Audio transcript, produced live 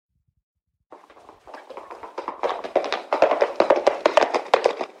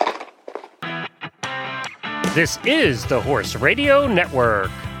This is the Horse Radio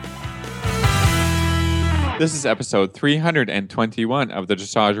Network. This is episode 321 of the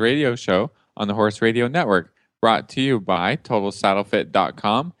Dressage Radio Show on the Horse Radio Network, brought to you by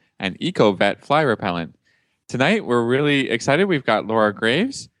TotalSaddleFit.com and EcoVet Fly Repellent. Tonight, we're really excited. We've got Laura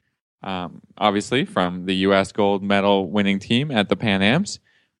Graves, obviously from the U.S. gold medal winning team at the Pan Ams.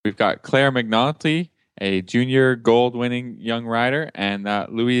 We've got Clair McNulty, a junior gold winning young rider, and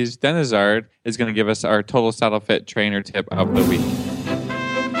Louise Denizard is going to give us our Total Saddle Fit trainer tip of the week.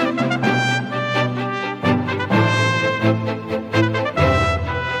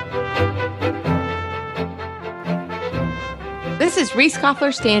 This is Reese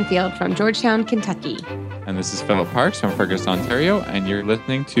Koffler-Stanfield from Georgetown, Kentucky. And this is Philip Parks from Fergus, Ontario, and you're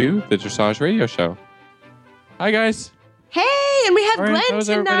listening to the Dressage Radio Show. Hi, guys. Hey, and we have Glenn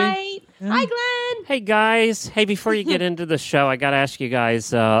tonight. Yeah. Hi, Glenn. Hey, guys. Hey, before you get into the show, I got to ask you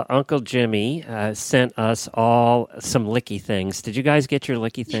guys, Uncle Jimmy sent us all some licky things. Did you guys get your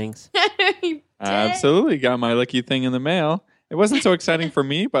licky things? Absolutely. Got my licky thing in the mail. It wasn't so exciting for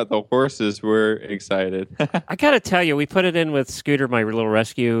me, but the horses were excited. I got to tell you, we put it in with Scooter, my little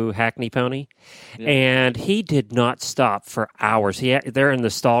rescue Hackney pony, and he did not stop for hours. They're in the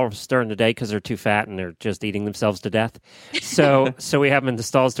stalls during the day because they're too fat and they're just eating themselves to death. So we have them in the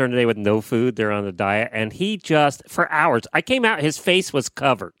stalls during the day with no food. They're on the diet, and he just, for hours, I came out, his face was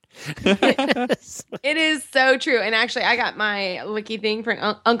covered. It is so true. And actually, I got my licky thing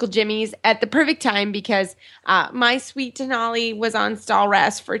from Uncle Jimmy's at the perfect time because my sweet Denali was on stall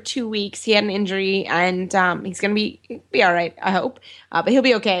rest for 2 weeks. He had an injury, and he's going to be all right, I hope. But he'll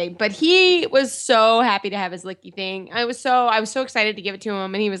be okay. But he was so happy to have his licky thing. I was so excited to give it to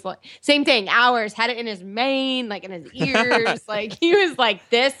him, and he was like, same thing, hours, had it in his mane, like in his ears. Like he was like,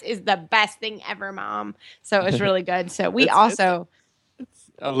 "This is the best thing ever, Mom." So it was really good. So we also.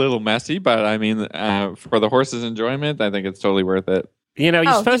 A little messy, but I mean, for the horse's enjoyment, I think it's totally worth it. You know,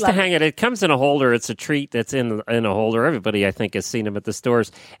 you're supposed to hang it. It comes in a holder. It's a treat that's in a holder. Everybody, I think, has seen them at the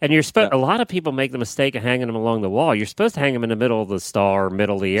stores. And you're supposed. A lot of people make the mistake of hanging them along the wall. You're supposed to hang them in the middle of the stall or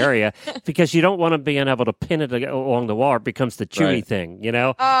middle of the area because you don't want them being able to pin it along the wall. It becomes the chewy thing, you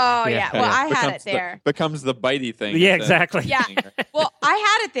know? Oh, yeah. Well, I had it there. Becomes the bitey thing. Yeah, exactly. Yeah. Well, I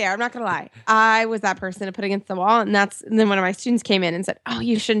had it there. I'm not going to lie. I was that person to put against the wall. And then one of my students came in and said, "Oh,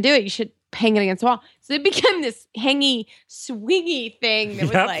 you shouldn't do it. You should hang it against the wall." So it became this hangy, swingy thing that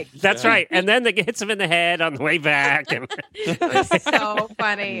was like... That's right. And then it hits him in the head on the way back. And it was so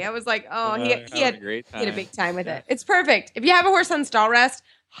funny. I was like, oh, he had a big time with it. It's perfect. If you have a horse on stall rest,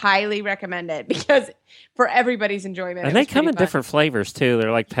 highly recommend it because for everybody's enjoyment. And they come in different flavors, too.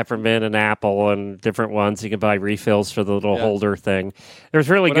 They're like peppermint and apple and different ones. You can buy refills for the little holder thing. There's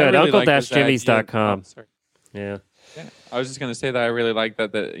really good. Uncle-Jimmy's.com. Yeah. Yeah, I was just going to say that I really like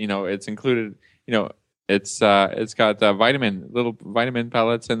that it's included, it's got little vitamin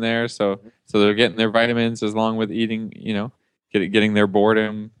pellets in there. So they're getting their vitamins along with eating, getting their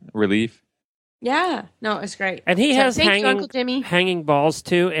boredom relief. Yeah, no, it's great. And he has Uncle Jimmy. hanging balls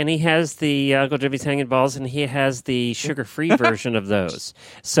too, and he has the Uncle Jimmy's hanging balls, and he has the sugar-free version of those.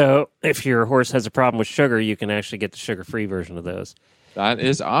 So if your horse has a problem with sugar, you can actually get the sugar-free version of those. That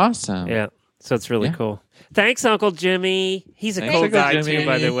is awesome. Yeah. So it's really cool. Thanks, Uncle Jimmy. He's a cool guy, too,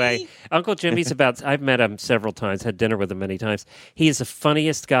 by the way. Uncle Jimmy's I've met him several times, had dinner with him many times. He is the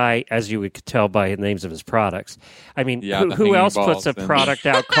funniest guy, as you would tell by the names of his products. I mean, who else puts a product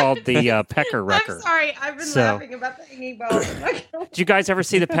out called the Pecker Wrecker? I'm sorry. I've been laughing about the hanging balls. Did you guys ever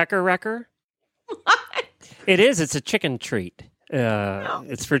see the Pecker Wrecker? What? It is. It's a chicken treat.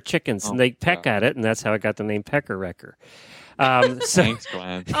 It's for chickens, and they peck at it, and that's how I got the name Pecker Wrecker. Thanks,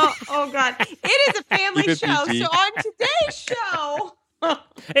 Glenn. Oh, God. It is a family show. So on today's show...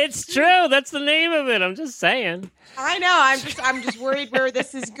 It's true. That's the name of it. I'm just saying. I know. I'm just worried where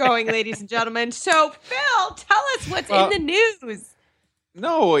this is going, ladies and gentlemen. So, Phil, tell us what's in the news.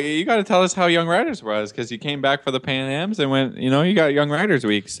 No, you got to tell us how Young Riders was because you came back for the Pan Ams and went, you got Young Riders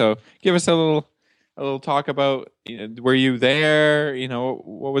Week. So give us a little talk about, were you there?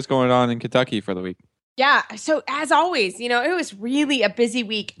 What was going on in Kentucky for the week? Yeah. So as always, it was really a busy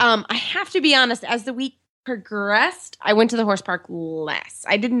week. I have to be honest, as the week progressed, I went to the horse park less.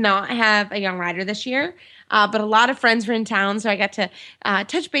 I did not have a young rider this year, but a lot of friends were in town. So I got to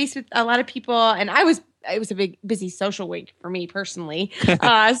touch base with a lot of people, and I was it was a busy social week for me personally.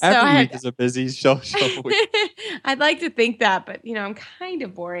 Every week is a busy social week. I'd like to think that, but I'm kind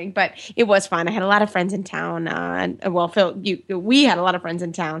of boring. But it was fun. I had a lot of friends in town, Phil, we had a lot of friends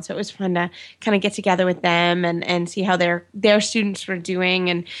in town, so it was fun to kind of get together with them and see how their students were doing.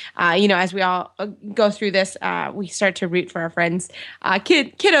 And as we all go through this, we start to root for our friends,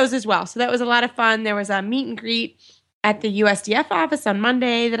 kiddos as well. So that was a lot of fun. There was a meet and greet at the USDF office on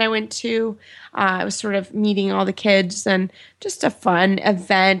Monday that I went to. It was sort of meeting all the kids and just a fun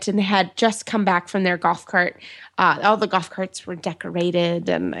event. And they had just come back from their golf cart. All the golf carts were decorated,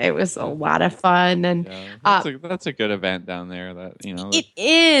 and it was a lot of fun. And that's a good event down there. It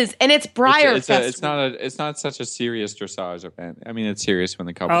is, and it's Briar Fest. It's not such a serious dressage event. I mean, it's serious when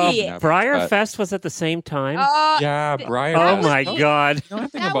the couple. Briar Fest was at the same time. Yeah, Briar. Oh my God! You know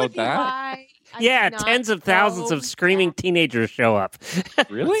anything about that? Tens of thousands of screaming teenagers show up.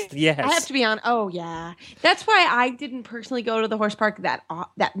 Really? Yes. I have to be on. Oh, yeah. That's why I didn't personally go to the horse park that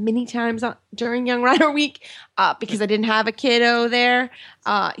many times during Young Rider Week because I didn't have a kiddo there.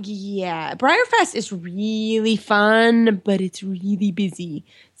 Briar Fest is really fun, but it's really busy.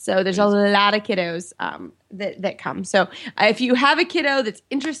 So there's a lot of kiddos that come. So if you have a kiddo that's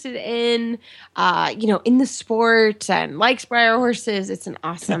interested in the sport and likes Briar horses, it's an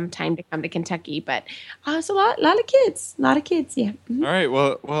awesome time to come to Kentucky. But it's a lot of kids, yeah. Mm-hmm. All right,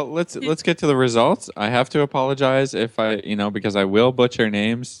 well, let's get to the results. I have to apologize if because I will butcher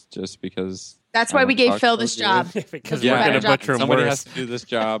names just because. That's why we gave Phil this job. Because we're going to butcher him. Somebody worse. has to do this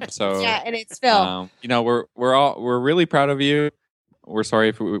job. So and it's Phil. We're really proud of you. We're sorry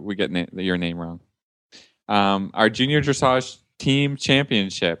if we get your name wrong. Our junior dressage team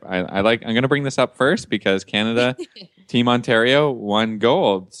championship. I'm going to bring this up first because Canada, Team Ontario won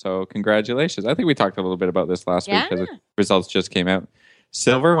gold. So congratulations. I think we talked a little bit about this last week because the results just came out.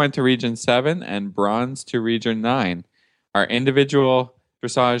 Silver went to Region 7 and bronze to Region 9. Our individual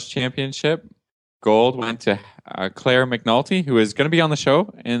dressage championship, gold went to Clair McNulty, who is going to be on the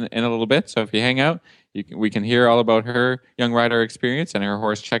show in a little bit. So if you hang out, we can hear all about her young rider experience and her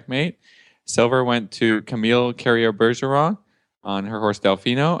horse Checkmate. Silver went to Camille Carrier-Bergeron on her horse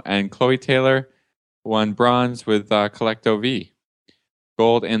Delfino, and Chloe Taylor won bronze with Collecto V.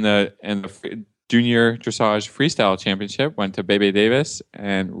 Gold in the junior dressage freestyle championship went to Bebe Davis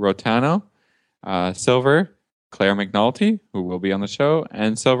and Rotano. Silver, Claire McNulty, who will be on the show,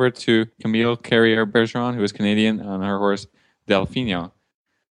 and silver to Camille Carrier-Bergeron, who is Canadian, on her horse Delfino.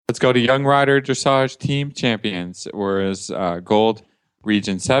 Let's go to Young Rider Dressage Team Champions, whereas gold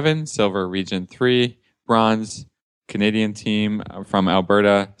Region 7, silver Region 3, bronze Canadian team from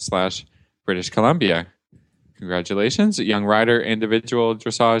Alberta/British Columbia. Congratulations. Young Rider Individual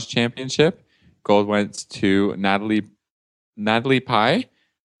Dressage Championship, gold went to Natalie Pye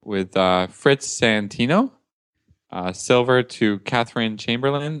with Fritz Santino. Silver to Catherine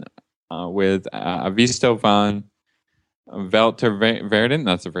Chamberlain with Avisto van Velterverden.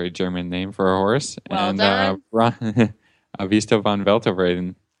 That's a very German name for a horse. Well done. Avisto van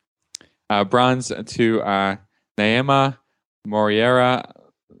Velterverden. Bronze to Naema Moriera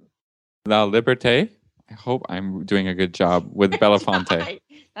La Liberté. I hope I'm doing a good job with Belafonte.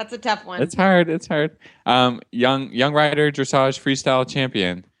 That's a tough one. It's hard. Young Rider Dressage Freestyle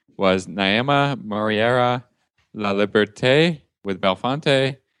Champion was Naema Moriera La Liberté with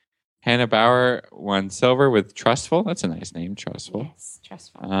Belfonte. Hannah Bauer won silver with Trustful. That's a nice name, Trustful. Yes,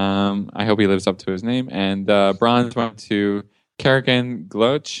 Trustful. I hope he lives up to his name. And bronze went to Kerrigan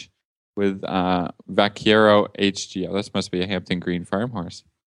Gloach with Vaquero HGL. This must be a Hampton Green farm horse.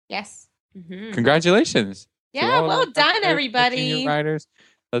 Yes. Mm-hmm. Congratulations. Yeah, well done, everybody. Riders.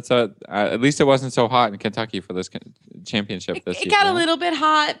 That's at least it wasn't so hot in Kentucky for this championship this season. It year. got a little bit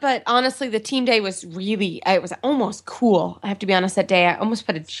hot, but honestly, the team day was it was almost cool. I have to be honest, that day I almost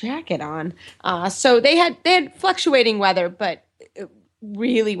put a jacket on. So they had fluctuating weather, but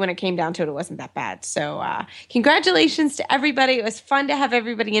really when it came down to it, it wasn't that bad. So congratulations to everybody. It was fun to have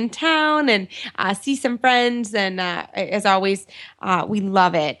everybody in town and see some friends. And as always, we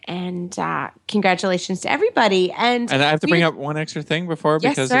love it. And congratulations to everybody. And I have to bring up one extra thing before,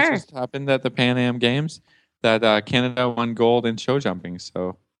 because it just happened at the Pan Am Games that Canada won gold in show jumping.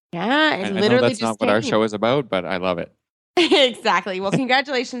 So yeah, I know that's not what our show is about, but I love it. Exactly. Well,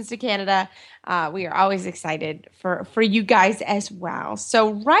 congratulations to Canada. We are always excited for you guys as well.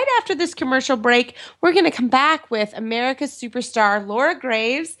 So right after this commercial break, we're going to come back with America's superstar, Laura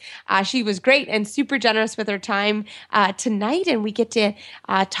Graves. She was great and super generous with her time tonight, and we get to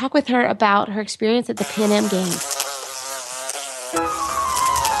talk with her about her experience at the Pan Am Games.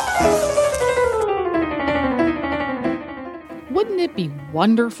 Wouldn't it be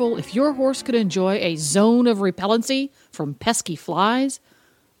wonderful if your horse could enjoy a zone of repellency from pesky flies?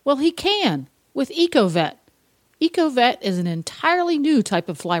 Well, he can with EcoVet. EcoVet is an entirely new type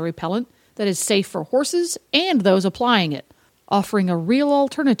of fly repellent that is safe for horses and those applying it, offering a real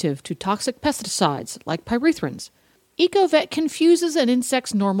alternative to toxic pesticides like pyrethrins. EcoVet confuses an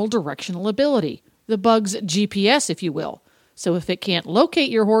insect's normal directional ability, the bug's GPS, if you will. So if it can't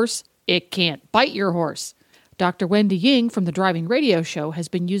locate your horse, it can't bite your horse. Dr. Wendy Ying from the Driving Radio Show has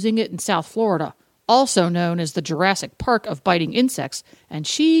been using it in South Florida, also known as the Jurassic Park of biting insects, and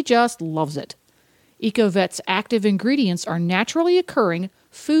she just loves it. EcoVet's active ingredients are naturally occurring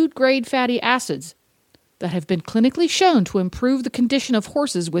food-grade fatty acids that have been clinically shown to improve the condition of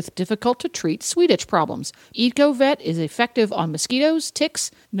horses with difficult-to-treat sweet itch problems. EcoVet is effective on mosquitoes, ticks,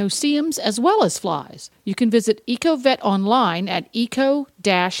 no-see-ums, as well as flies. You can visit EcoVet online at eco-vet.com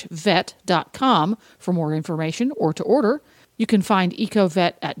for more information or to order. You can find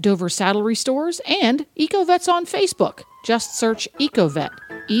EcoVet at Dover Saddlery Stores and EcoVet's on Facebook. Just search EcoVet,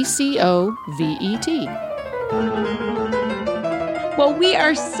 ECOVET. Well, we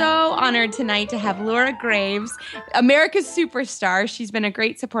are so honored tonight to have Laura Graves, America's superstar. She's been a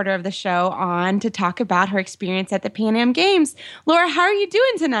great supporter of the show, on to talk about her experience at the Pan Am Games. Laura, how are you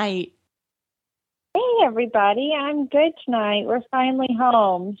doing tonight? Hey, everybody. I'm good tonight. We're finally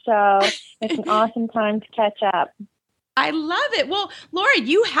home, so it's an awesome time to catch up. I love it. Well, Laura,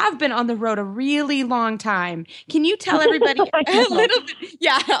 you have been on the road a really long time. Can you tell everybody a little bit?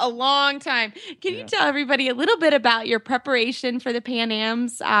 Yeah, a long time. Can you tell everybody a little bit about your preparation for the Pan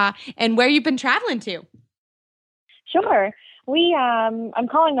Ams and where you've been traveling to? Sure. I'm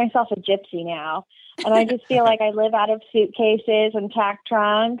calling myself a gypsy now, and I just feel like I live out of suitcases and packed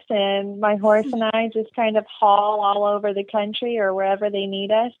trunks, and my horse and I just kind of haul all over the country or wherever they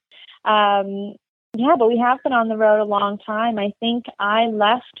need us. Yeah, but we have been on the road a long time. I think I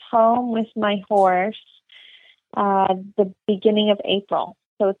left home with my horse the beginning of April.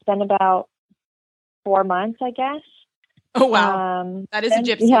 So it's been about 4 months, I guess. Oh, wow. That is a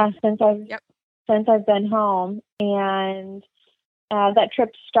gypsy. Yeah, since I've been home. And that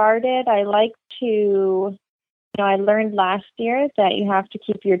trip started, I learned last year that you have to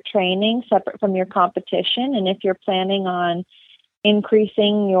keep your training separate from your competition. And if you're planning on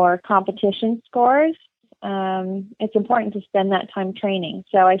increasing your competition scores, it's important to spend that time training.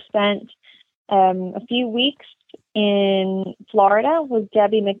 So I spent a few weeks in Florida with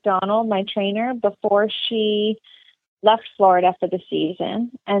Debbie McDonald, my trainer, before she left Florida for the season.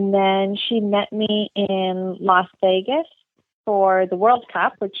 And then she met me in Las Vegas for the World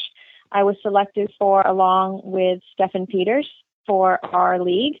Cup, which I was selected for along with Stefan Peters for our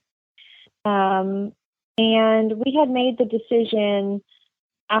league. And we had made the decision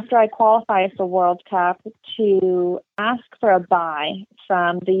after I qualified for World Cup to ask for a bye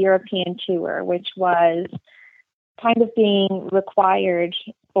from the European Tour, which was kind of being required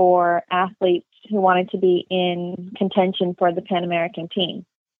for athletes who wanted to be in contention for the Pan American team.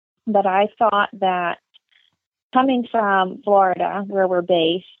 But I thought that coming from Florida, where we're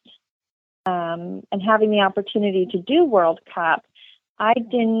based, and having the opportunity to do World Cup, I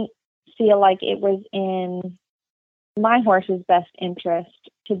didn't feel like it was in my horse's best interest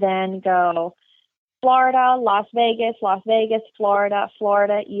to then go Florida, Las Vegas, Florida,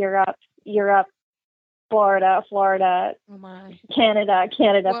 Europe, Florida, oh my. Canada,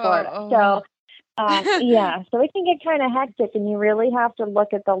 Whoa, Florida. oh. So, so it can get kind of hectic, and you really have to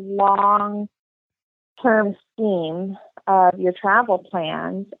look at the long-term scheme of your travel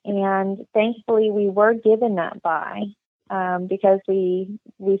plans. And thankfully, we were given that bye. Because we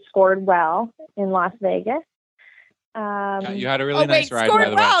scored well in Las Vegas. You had a really nice ride. Scored by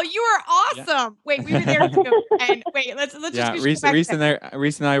the well. way. You were awesome. Yeah. Wait, we were there too. And wait, let's just Reese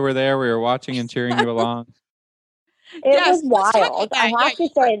and I were there. We were watching and cheering you along. It was wild. I have to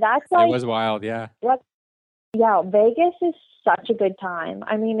say, that's like, it was wild. Yeah. Yeah, Vegas is such a good time.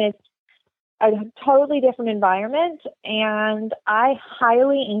 I mean, it's a totally different environment, and I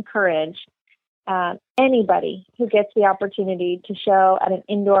highly encourage anybody who gets the opportunity to show at an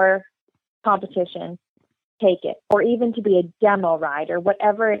indoor competition, take it, or even to be a demo rider,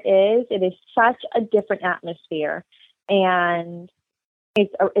 whatever it is such a different atmosphere, and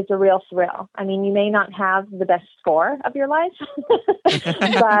it's a real thrill. I mean, you may not have the best score of your life,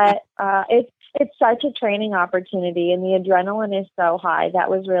 but it's such a training opportunity, and the adrenaline is so high. That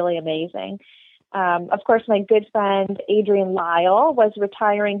was really amazing. Of course, my good friend Adrienne Lyle was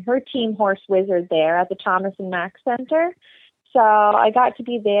retiring her team horse Wizard there at the Thomas and Mack Center. So I got to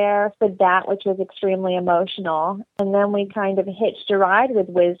be there for that, which was extremely emotional. And then we kind of hitched a ride with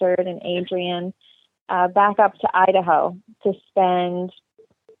Wizard and Adrienne back up to Idaho to spend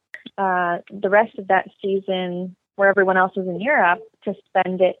the rest of that season where everyone else was in Europe, to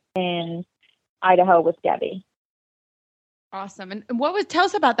spend it in Idaho with Debbie. Awesome. And tell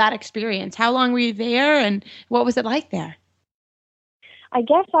us about that experience. How long were you there and what was it like there? I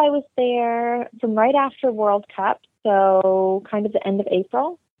guess I was there from right after World Cup, so kind of the end of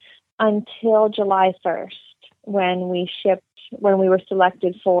April, until July 1st, when we were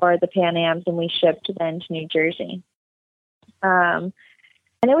selected for the Pan Ams and we shipped then to New Jersey. And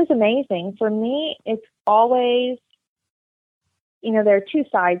it was amazing. For me, it's always, there are two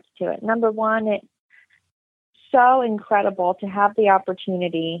sides to it. Number one, it's so incredible to have the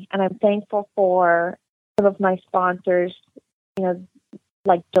opportunity, and I'm thankful for some of my sponsors,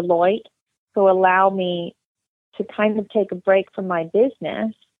 like Deloitte, who allow me to kind of take a break from my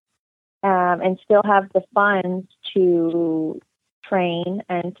business and still have the funds to train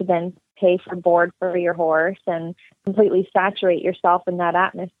and to then pay for board for your horse and completely saturate yourself in that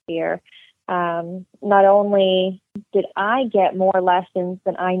atmosphere. Not only did I get more lessons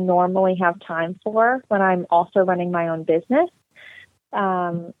than I normally have time for when I'm also running my own business,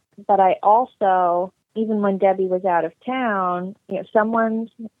 but I also, even when Debbie was out of town, someone's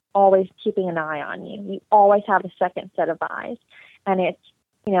always keeping an eye on you. You always have a second set of eyes, and it's,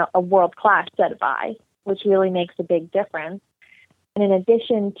 a world-class set of eyes, which really makes a big difference. And in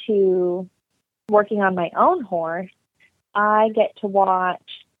addition to working on my own horse, I get to watch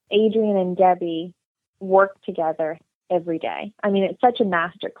Adrian and Debbie work together every day. I mean, it's such a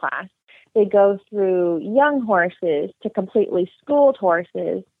master class. They go through young horses to completely schooled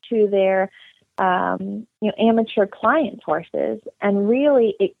horses to their amateur client horses. And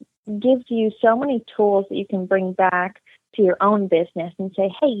really, it gives you so many tools that you can bring back to your own business and say,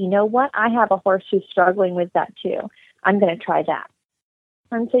 hey, you know what? I have a horse who's struggling with that too. I'm going to try that.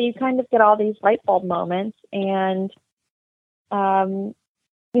 And so you kind of get all these light bulb moments, and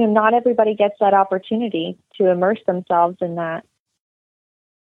not everybody gets that opportunity to immerse themselves in that.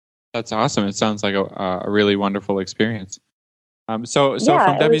 That's awesome. It sounds like a really wonderful experience. So Yeah,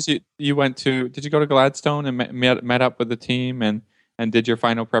 from Debbie's, you went to, did you go to Gladstone and met up with the team and did your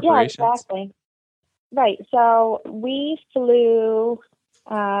final preparations? Yeah, exactly. Right. So we flew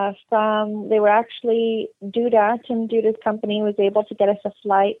they were actually, Tim Duda's company was able to get us a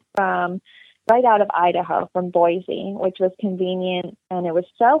flight from right out of Idaho, from Boise, which was convenient. And it was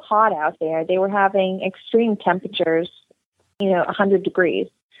so hot out there. They were having extreme temperatures, 100 degrees.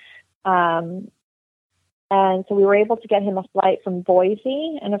 And so we were able to get him a flight from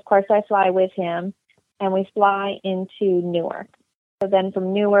Boise. And of course, I fly with him, and we fly into Newark. So then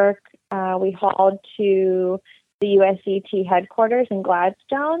from Newark, we hauled to the USET headquarters in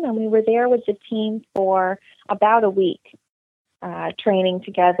Gladstone, and we were there with the team for about a week, training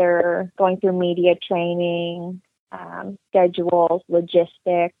together, going through media training, schedules,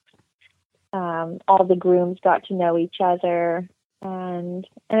 logistics. All the grooms got to know each other, and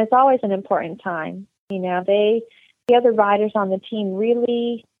it's always an important time. The other riders on the team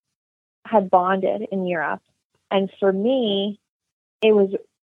really had bonded in Europe, and for me, it was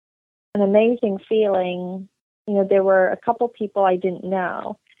an amazing feeling. There were a couple people I didn't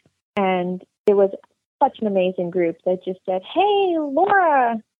know, and it was such an amazing group that just said, hey,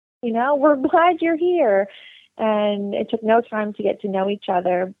 Laura, we're glad you're here. And it took no time to get to know each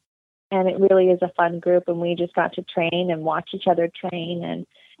other, and it really is a fun group, and we just got to train and watch each other train, and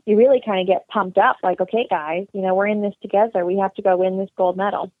you really kind of get pumped up, like, okay, guys, we're in this together. We have to go win this gold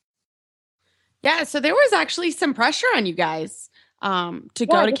medal. Yeah, so there was actually some pressure on you guys to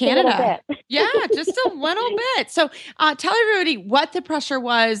go to Canada. Yeah, just a little bit. So tell everybody what the pressure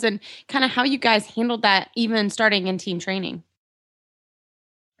was and kind of how you guys handled that, even starting in team training.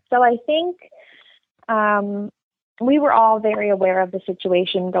 So I think we were all very aware of the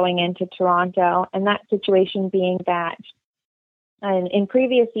situation going into Toronto, and that situation being that in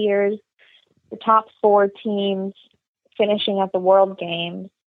previous years, the top 4 teams finishing at the World Games,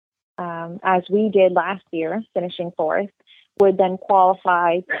 as we did last year, finishing 4th, would then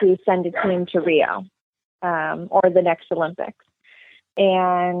qualify to send a team to Rio or the next Olympics.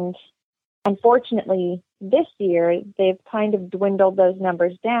 And unfortunately, this year, they've kind of dwindled those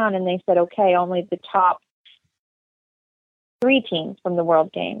numbers down, and they said, okay, only the top 3 teams from the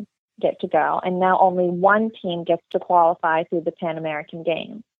World Games get to go, and now only 1 team gets to qualify through the Pan American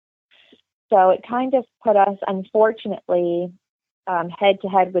Games. So it kind of put us, unfortunately,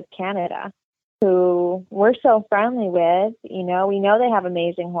 head-to-head with Canada, who we're so friendly with. We know they have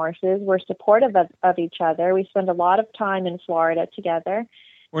amazing horses. We're supportive of each other. We spend a lot of time in Florida together.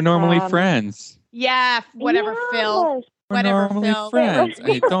 We're normally friends. Yeah, whatever, yes. Phil. We're normally Phil. friends.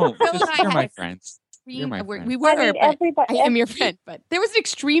 Hey, don't. You're my friends. You're my friend. we were. I mean, everybody. I am your friend, but there was an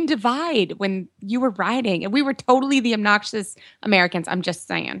extreme divide when you were riding, and we were totally the obnoxious Americans. I'm just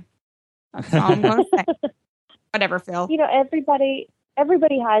saying. That's all I'm going to say. Whatever, Phil. You know, everybody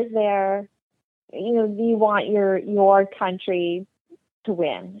has their, you know, you want your country to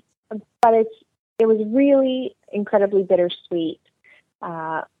win, but it was really incredibly bittersweet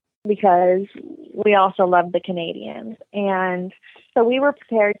because we also love the Canadians, and so we were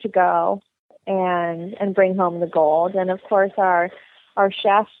prepared to go and bring home the gold. And of course, our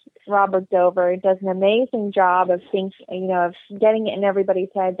chef Robert Dover does an amazing job of getting it in everybody's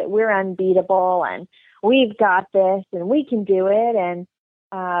head that we're unbeatable and we've got this and we can do it. And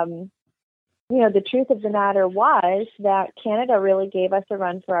the truth of the matter was that Canada really gave us a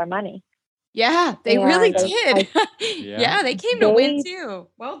run for our money. Yeah, they really did. Yeah, they came to win too.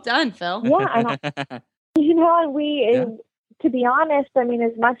 Well done, Phil. Yeah, and to be honest, I mean,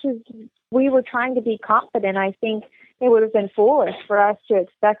 as much as we were trying to be confident, I think it would have been foolish for us to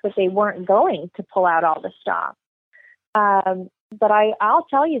expect that they weren't going to pull out all the stops. But I'll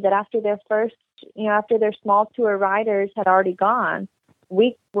tell you that after their small tour riders had already gone,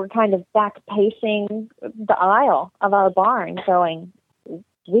 we were kind of back pacing the aisle of our barn going,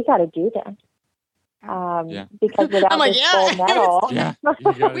 we got to do this. Because without this gold medal,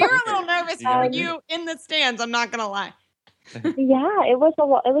 we were a little nervous for you in the stands. I'm not going to lie. Yeah, it was a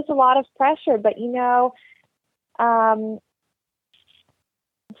lot of pressure, but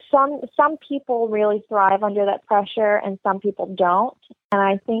some people really thrive under that pressure and some people don't. And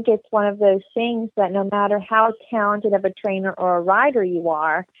I think it's one of those things that no matter how talented of a trainer or a rider you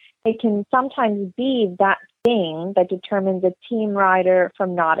are, it can sometimes be that thing that determines a team rider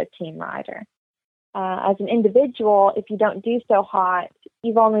from not a team rider. As an individual, if you don't do so hot,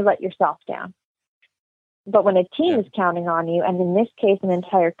 you've only let yourself down. But when a team is counting on you, and in this case, an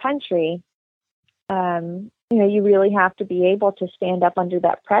entire country, you really have to be able to stand up under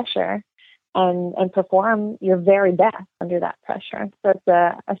that pressure and perform your very best under that pressure. So it's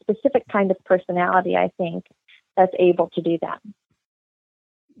a specific kind of personality, I think, that's able to do that.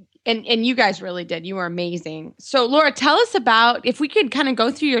 And you guys really did. You were amazing. So, Laura, tell us about, if we could kind of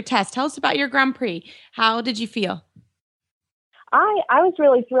go through your test, tell us about your Grand Prix. How did you feel? I was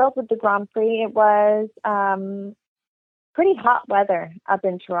really thrilled with the Grand Prix. It was pretty hot weather up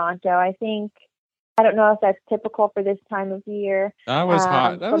in Toronto. I don't know if that's typical for this time of year. That was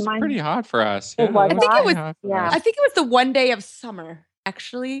hot. That was pretty hot for us. It was hot. I think it was the one day of summer,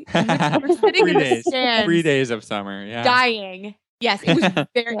 actually. We're sitting in the stands. 3 days of summer, yeah. Dying. Yes, it was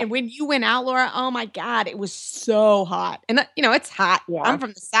very, and when you went out, Laura, oh my God, it was so hot. And it's hot. Yeah. I'm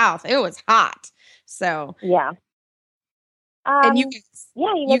from the South. It was hot. So. Yeah. And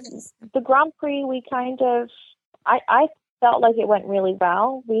the Grand Prix, we kind of, I felt like it went really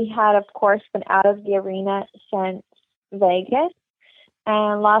well. We had, of course, been out of the arena since Vegas,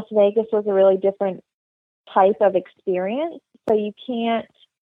 and Las Vegas was a really different type of experience. So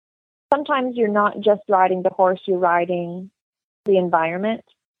sometimes you're not just riding the horse, you're riding the environment.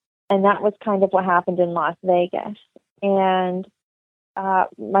 And that was kind of what happened in Las Vegas. And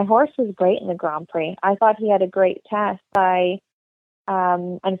my horse was great in the Grand Prix. I thought he had a great test.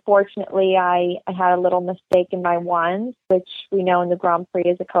 Unfortunately, I had a little mistake in my ones, which we know in the Grand Prix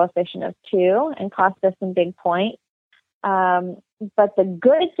is a coefficient of 2 and cost us some big points. But the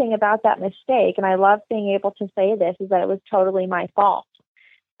good thing about that mistake, and I love being able to say this, is that it was totally my fault.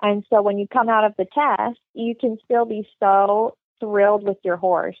 And so when you come out of the test, you can still be so thrilled with your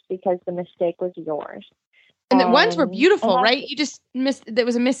horse because the mistake was yours. And the ones were beautiful, right? You just missed, there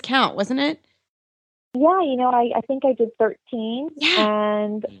was a miscount, wasn't it? Yeah, I think I did 13. Yeah.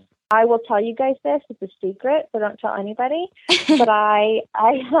 And I will tell you guys this, it's a secret, so don't tell anybody. But I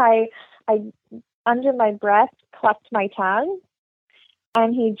under my breath, clucked my tongue,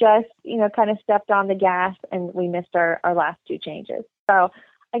 and he just, kind of stepped on the gas, and we missed our last 2 changes. So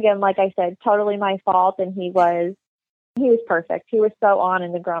again, like I said, totally my fault, and he was perfect. He was so on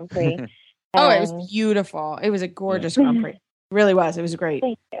in the Grand Prix. It was beautiful. It was a gorgeous Grand Prix. It really was. It was great.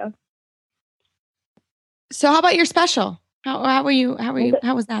 Thank you. So how about your special? How were you? How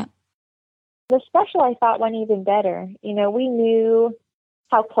was that? The special, I thought, went even better. We knew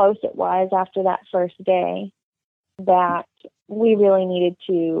how close it was after that first day that we really needed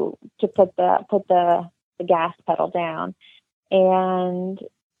to put the gas pedal down. And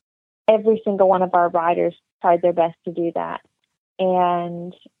every single one of our riders tried their best to do that.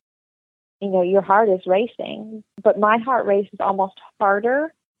 And, your heart is racing, but my heart races almost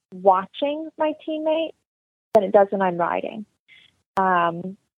harder watching my teammates than it does when I'm riding.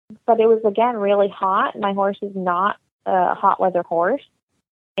 But it was, again, really hot. My horse is not a hot weather horse.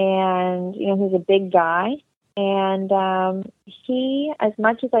 and he's a big guy, and he, as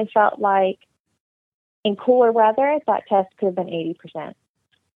much as I felt like in cooler weather, that test could have been 80%.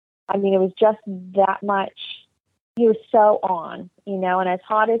 I mean, it was just that much. He was so on, and as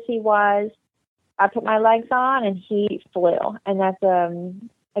hot as he was, I put my legs on and he flew. And that's,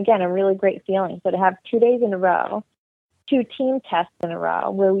 again, a really great feeling. So to have 2 days in a row, 2 team tests in a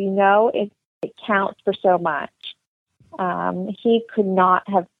row where we know it counts for so much. He could not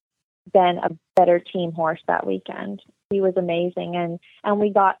have been a better team horse that weekend. He was amazing. And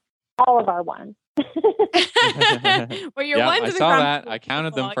we got all of our ones. Well, your ones I in the saw Grand that. Prix I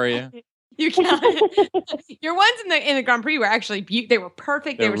counted them for you. You counted. Your ones in the Grand Prix were actually they were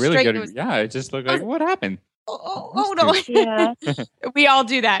perfect. They were really straight. good. It just looked like, what happened? Oh no! Yeah. We all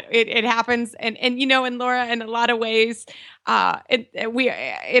do that. It happens, and and Laura, in a lot of ways,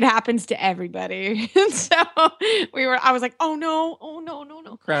 it happens to everybody. So I was like, oh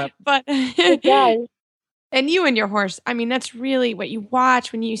no, Crap. but It does. And you and your horse, I mean, that's really what you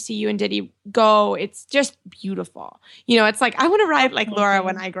watch when you see you and Diddy go. It's just beautiful. It's like, I want to ride like Laura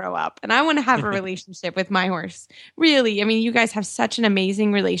when I grow up, and I want to have a relationship with my horse. Really. I mean, you guys have such an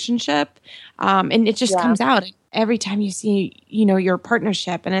amazing relationship. And it just comes out every time you see, your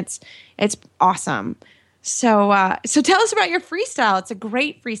partnership, and it's awesome. So tell us about your freestyle. It's a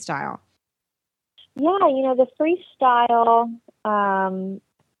great freestyle. Yeah. The freestyle,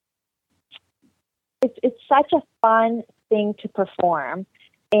 it's such a fun thing to perform.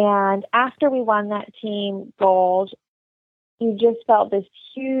 And after we won that team gold, you just felt this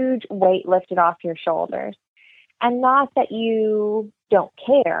huge weight lifted off your shoulders. And not that you don't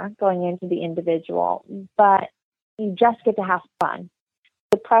care going into the individual, but you just get to have fun.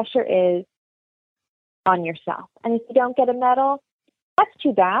 The pressure is on yourself. And if you don't get a medal, that's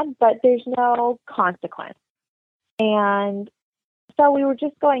too bad, but there's no consequence. And so we were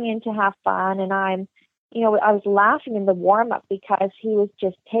just going in to have fun, and I was laughing in the warm-up because he was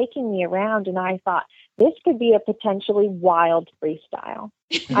just taking me around, and I thought, this could be a potentially wild freestyle.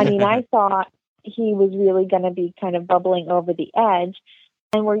 I mean, I thought he was really going to be kind of bubbling over the edge,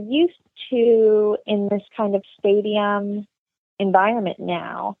 and we're used to, in this kind of stadium environment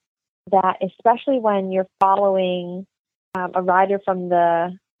now, that especially when you're following a rider from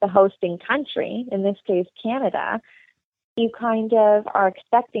the hosting country, in this case, Canada, you kind of are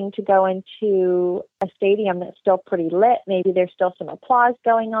expecting to go into a stadium that's still pretty lit. Maybe there's still some applause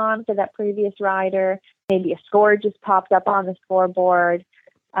going on for that previous rider. Maybe a score just popped up on the scoreboard.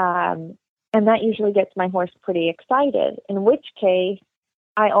 And that usually gets my horse pretty excited, in which case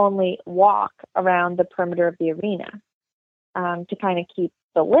I only walk around the perimeter of the arena to kind of keep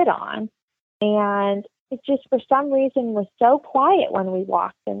the lid on. And it just, for some reason, was so quiet when we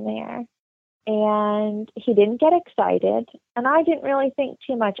walked in there. And he didn't get excited, and I didn't really think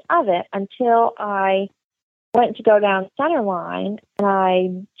too much of it until I went to go down center line, and I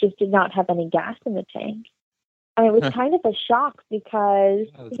just did not have any gas in the tank. And it was kind of a shock because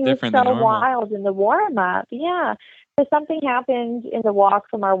he was so wild in the warm-up. Yeah. So something happened in the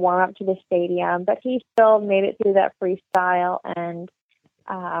walk from our warm-up to the stadium, but he still made it through that freestyle. And,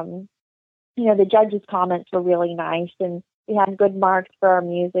 the judges' comments were really nice, and we had good marks for our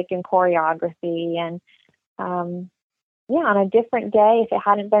music and choreography. And, on a different day, if it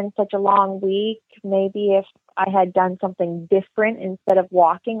hadn't been such a long week, maybe if I had done something different instead of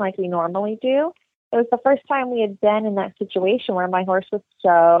walking like we normally do, it was the first time we had been in that situation where my horse was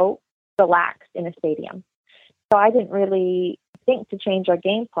so relaxed in a stadium. So I didn't really think to change our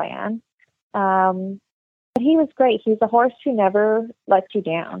game plan. But he was great. He's a horse who never lets you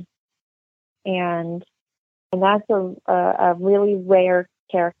down. And that's a really rare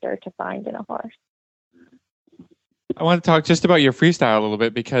character to find in a horse. I want to talk just about your freestyle a little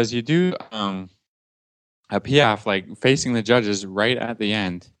bit, because you do a piaffe, like facing the judges right at the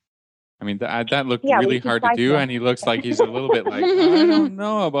end. I mean, that looked really hard to do, and he looks like he's a little bit like, I don't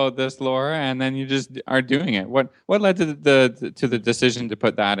know about this, Laura, and then you just are doing it. What led to the decision to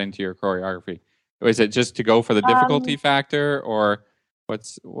put that into your choreography? Was it just to go for the difficulty factor, or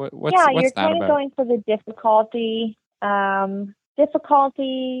what's you're that kind about? of going for the difficulty,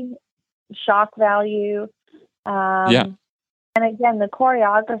 shock value. And again, the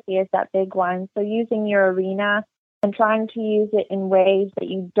choreography is that big one. So using your arena and trying to use it in ways that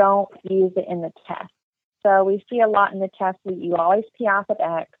you don't use it in the test. So we see a lot in the test that you always piaffe at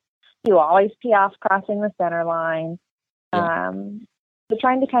X. You always piaffe crossing the center line. So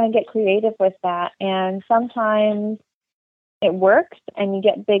trying to kind of get creative with that. And sometimes it works and you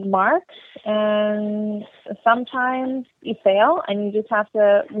get big marks, and sometimes you fail and you just have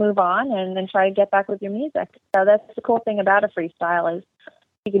to move on and then try to get back with your music. So that's the cool thing about a freestyle, is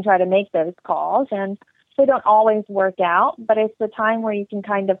you can try to make those calls, and they don't always work out, but it's the time where you can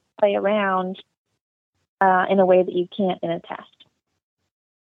kind of play around in a way that you can't in a test.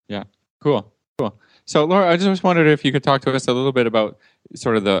 Yeah, cool. So, Laura, I just wondered if you could talk to us a little bit about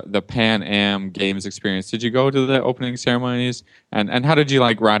sort of the Pan Am Games experience. Did you go to the opening ceremonies, and how did you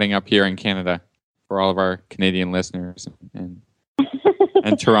like riding up here in Canada for all of our Canadian listeners and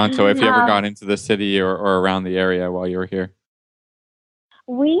Toronto, if you ever got into the city or around the area while you were here?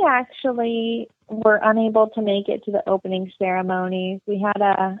 We actually were unable to make it to the opening ceremonies. We had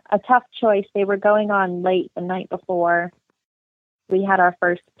a tough choice. They were going on late the night before we had our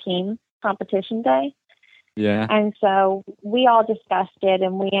first team competition day. Yeah. And so we all discussed it,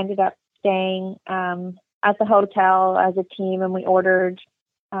 and we ended up staying at the hotel as a team, and we ordered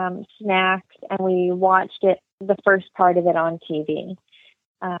snacks, and we watched the first part of it on TV.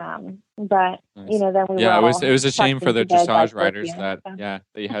 But nice. You know, then we it were was a shame for the dressage riders that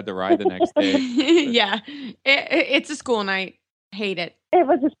you had to ride the next day. Yeah, it's a school night. Hate it. It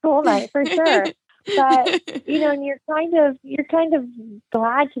was a school night for sure. But you know, and you're kind of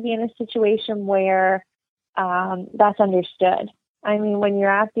glad to be in a situation where that's understood. I mean, when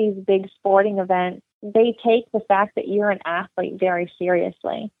you're at these big sporting events, they take the fact that you're an athlete very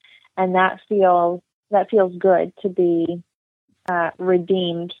seriously, and that feels good to be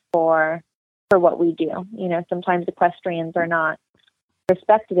redeemed for what we do. You know, sometimes equestrians are not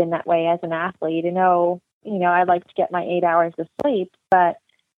respected in that way as an athlete. You know, I like to get my 8 hours of sleep, but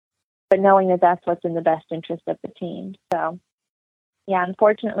knowing that that's what's in the best interest of the team. So, yeah,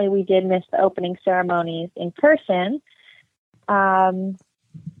 unfortunately, we did miss the opening ceremonies in person, but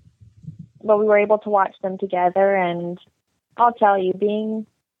we were able to watch them together. And I'll tell you,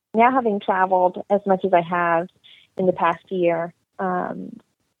 having traveled as much as I have in the past year,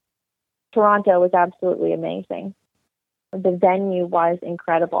 Toronto was absolutely amazing. The venue was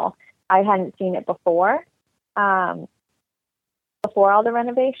incredible. I hadn't seen it before all the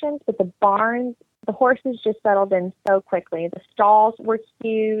renovations, but the barns, the horses just settled in so quickly. The stalls were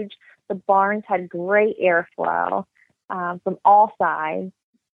huge. The barns had great airflow from all sides.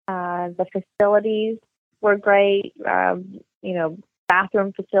 The facilities were great.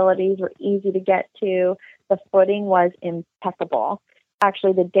 Bathroom facilities were easy to get to. The footing was impeccable.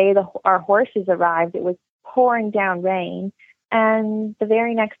 Actually, the day our horses arrived, it was pouring down rain. And the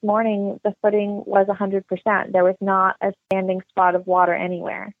very next morning, the footing was 100%. There was not a standing spot of water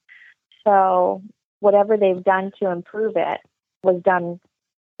anywhere. So whatever they've done to improve it was done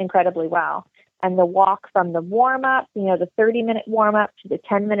incredibly well. And the walk from the warm-up, the 30-minute warm-up to the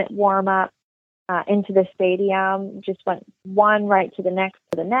 10-minute warm-up into the stadium just went one right to the next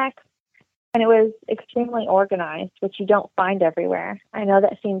to the next. And it was extremely organized, which you don't find everywhere. I know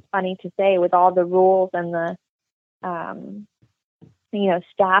that seems funny to say with all the rules and the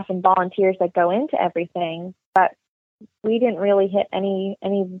staff and volunteers that go into everything, but we didn't really hit any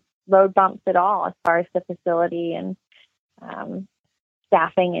road bumps at all as far as the facility and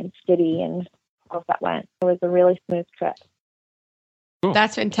staffing and city and all of that went. It was a really smooth trip. Cool.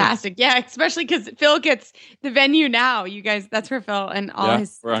 That's fantastic. Yeah, especially because Phil gets the venue now. You guys, that's where Phil and all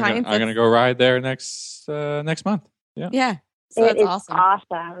his clients. I'm gonna go ride there next month. Yeah. Yeah. So it's awesome.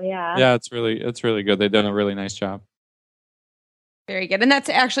 Awesome. Yeah. Yeah, it's really good. They've done a really nice job. Very good. And that's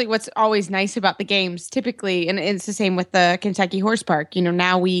actually what's always nice about the games typically. And it's the same with the Kentucky Horse Park.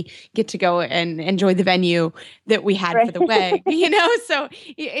 Now we get to go and enjoy the venue that we had for the WEG, so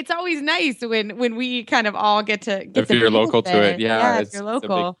it's always nice when we kind of all get to get if you're local to it. Yeah. If you're local. It's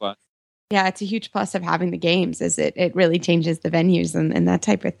a big plus. Yeah, it's a huge plus of having the games as it really changes the venues and that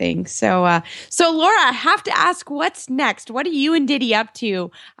type of thing. So Laura, I have to ask, what's next? What are you and Diddy up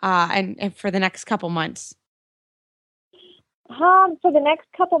to and for the next couple months? For the next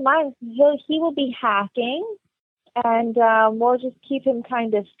couple months, he will be hacking, and we'll just keep him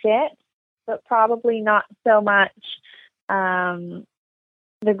kind of fit, but probably not so much the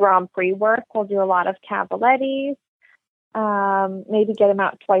Grand Prix work. We'll do a lot of cavalettis, maybe get him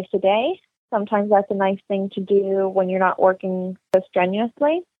out twice a day. Sometimes that's a nice thing to do when you're not working so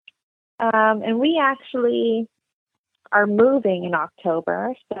strenuously. And we actually are moving in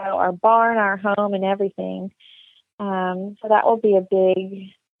October, so our barn, our home, and everything. So that will be a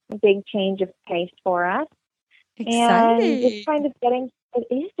big change of pace for us. Exciting. And just kind of it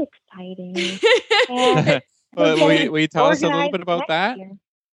is exciting. Will you tell us a little bit about that? Year.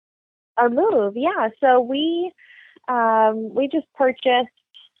 Our move, yeah. So we just purchased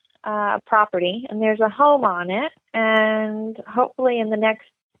property, and there's a home on it, and hopefully in the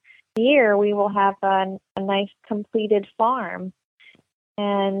next year we will have a nice completed farm.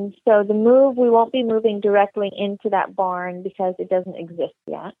 And so we won't be moving directly into that barn because it doesn't exist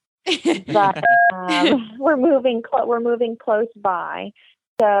yet. But we're moving close by.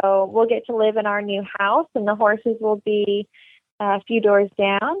 So we'll get to live in our new house, and the horses will be a few doors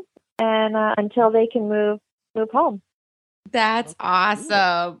down, and until they can move home. That's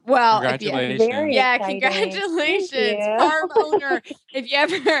awesome. Well, congratulations. Congratulations, farm owner. If you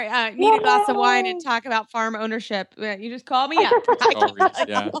ever need a glass of wine and talk about farm ownership, you just call me up.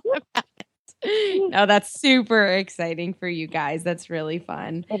 No, that's super exciting for you guys. That's really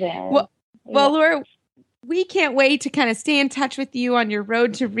fun. It is. Well, Laura, we can't wait to kind of stay in touch with you on your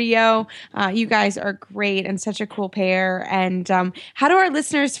road to Rio. You guys are great and such a cool pair. And how do our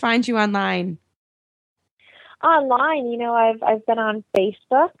listeners find you online? Online, I've been on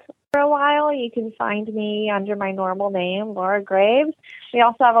Facebook for a while. You can find me under my normal name, Laura Graves. We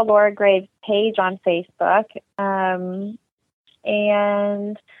also have a Laura Graves page on Facebook. And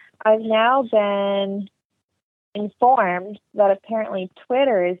I've now been informed that apparently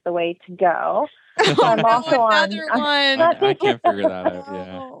Twitter is the way to go. So I'm also another one. I can't figure that out.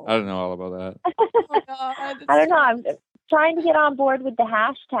 Yeah, I don't know all about that. Oh, God, I don't know. I'm trying to get on board with the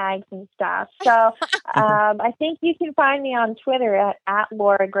hashtags and stuff. So I think you can find me on Twitter at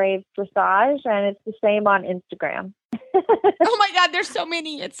Laura Graves Dressage, and it's the same on Instagram. Oh my God, there's so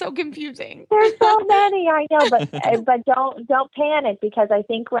many. It's so confusing. There's so many, I know, but don't panic, because I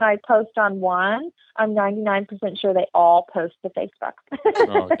think when I post on one, I'm 99% sure they all post to Facebook.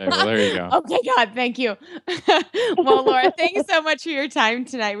 Okay, well there you go. Okay, God, thank you. Well, Laura, thank you so much for your time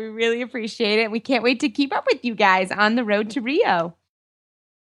tonight. We really appreciate it. We can't wait to keep up with you guys on the road to Rio.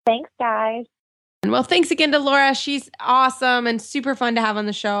 Thanks, guys. Well, thanks again to Laura. She's awesome and super fun to have on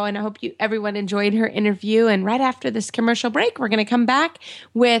the show. And I hope everyone enjoyed her interview. And right after this commercial break, we're going to come back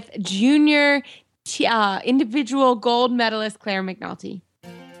with junior individual gold medalist Clair McNulty.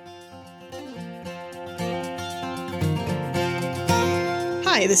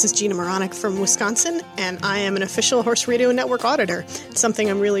 Hi, this is Gina Moronic from Wisconsin, and I am an official Horse Radio Network auditor. It's something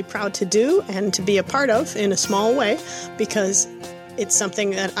I'm really proud to do and to be a part of in a small way, because it's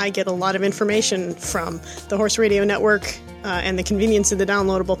something that I get a lot of information from. The Horse Radio Network and the convenience of the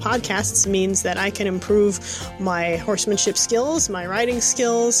downloadable podcasts means that I can improve my horsemanship skills, my riding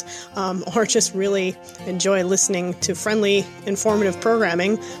skills, or just really enjoy listening to friendly, informative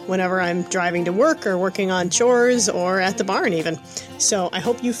programming whenever I'm driving to work or working on chores or at the barn even. So I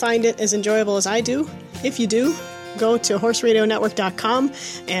hope you find it as enjoyable as I do. If you do, go to horseradionetwork.com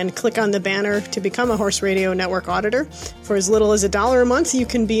and click on the banner to become a Horse Radio Network auditor. For as little as $1 a month, you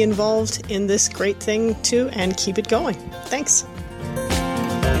can be involved in this great thing too and keep it going. Thanks.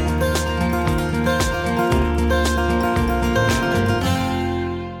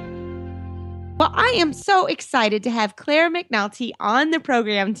 Well, I am so excited to have Clair McNulty on the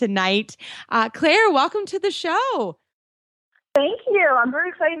program tonight. Clair, welcome to the show. Thank you. I'm very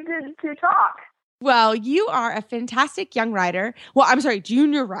excited to talk. Well, you are a fantastic young rider.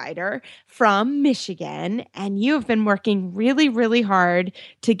 Junior rider from Michigan. And you have been working really, really hard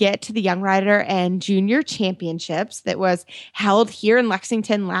to get to the Young Rider and Junior Championships that was held here in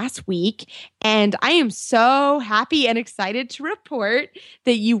Lexington last week. And I am so happy and excited to report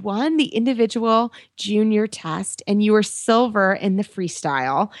that you won the individual junior test and you were silver in the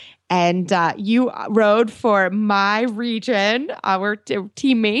freestyle. And you rode for my region, our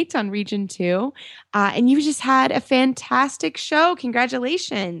teammate on Region 2. And you just had a fantastic show.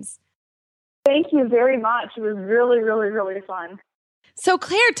 Congratulations. Thank you very much. It was really, really, really fun. So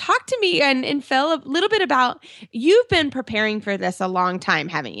Clair, talk to me and Phil a little bit about, you've been preparing for this a long time,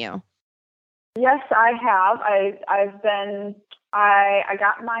 haven't you? Yes, I have. I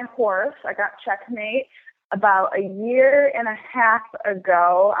got my horse. I got Checkmate about a year and a half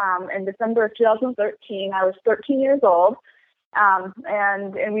ago, in December of 2013. I was 13 years old, and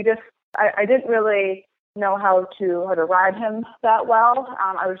I didn't really know how to ride him that well.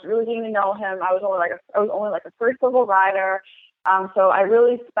 I was really getting to know him. I was only like a first level rider, so I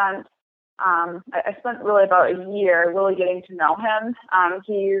really spent really about a year really getting to know him.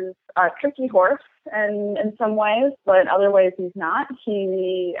 He's a tricky horse in some ways, but in other ways he's not.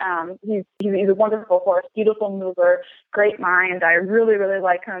 He's a wonderful horse, beautiful mover, great mind. I really, really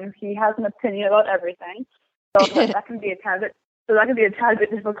like him. He has an opinion about everything, so that can be a tad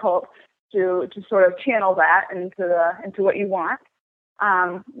bit difficult to sort of channel that into what you want.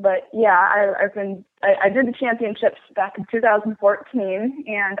 But yeah, I did the championships back in 2014,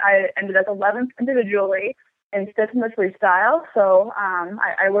 and I ended up 11th individually and 5th in the freestyle. So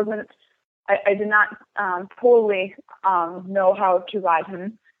I did not totally know how to ride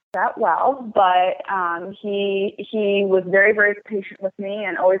him that well, but he was very, very patient with me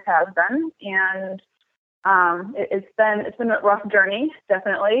and always has been. And it's been a rough journey,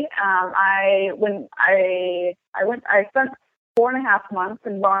 definitely. I spent 4.5 months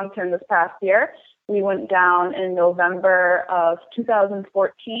in Wellington this past year. We went down in November of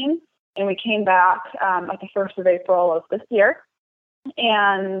 2014, and we came back at the 1st of April of this year.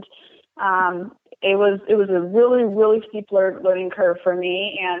 And it was a really, really steep learning curve for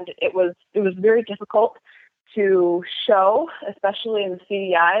me, and it was very difficult to show, especially in the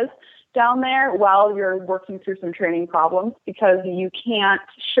CDIs down there, while you're working through some training problems, because you can't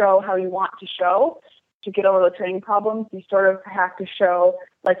show how you want to show to get over the training problems. You sort of have to show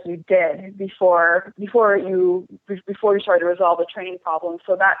like you did before you started to resolve the training problem.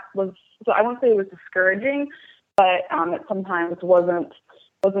 So I won't say it was discouraging, but it sometimes wasn't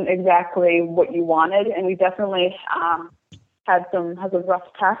exactly what you wanted. And we definitely had some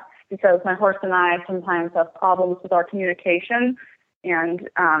rough tests, because my horse and I sometimes have problems with our communication, and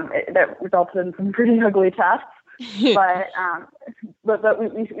that resulted in some pretty ugly tests. but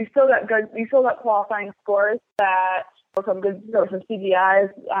we still got good. We still got qualifying scores that were from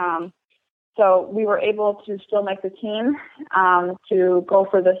CDIs. So we were able to still make the team to go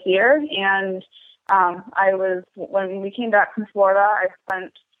for this year. And when we came back from Florida,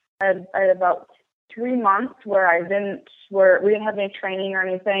 I had about 3 months where we didn't have any training or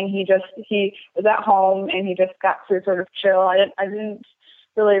anything. He was at home and he just got to sort of chill. I didn't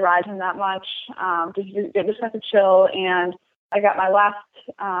really ride him that much. Just got to chill, and I got my last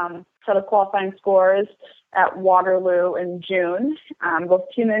set of qualifying scores at Waterloo in June, both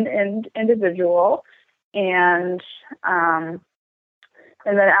team and individual, and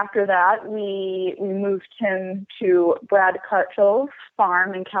then after that we moved him to Brad Cutchell's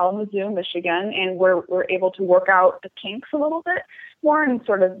farm in Kalamazoo, Michigan, and we're able to work out the kinks a little bit more and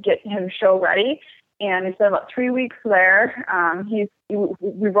sort of get him show ready. And he spent about 3 weeks there.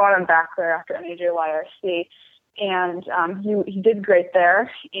 We brought him back there after NAJYRC, and he did great there.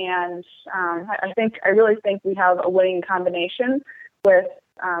 And I really think we have a winning combination with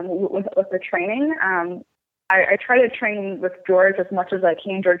the training. I try to train with George as much as I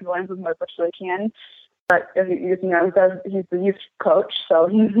can. George Williams as much as I can, but he's the youth coach, so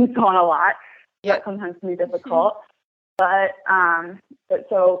he's gone a lot. Yeah. That sometimes can be difficult. But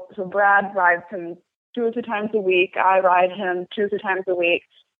so Brad rides him 2 or 3 times a week. I ride him 2 or 3 times a week,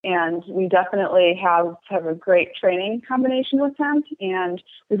 and we definitely have a great training combination with him. And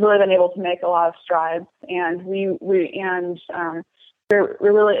we've really been able to make a lot of strides. And we're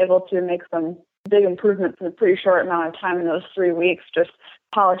really able to make some big improvements in a pretty short amount of time in those 3 weeks. Just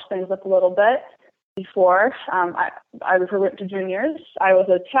polish things up a little bit. Before I went to juniors, I was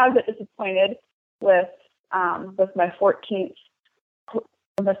a tad bit disappointed with my 14th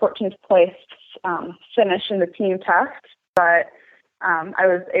place finish in the team test, but I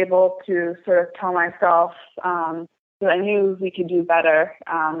was able to sort of tell myself that I knew we could do better,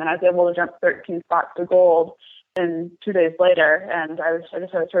 and I was able to jump 13 spots to gold in 2 days later. And I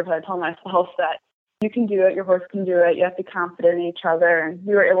just had to tell myself that you can do it, your horse can do it, you have to be confident in each other, and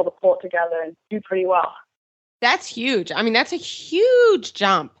we were able to pull it together and do pretty well. That's huge. I mean, that's a huge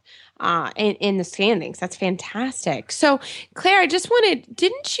jump in the standings. That's fantastic. So, Claire, I just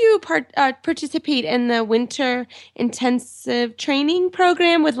didn't you participate in the winter intensive training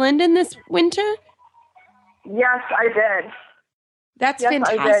program with Lyndon this winter? Yes, I did. That's yes,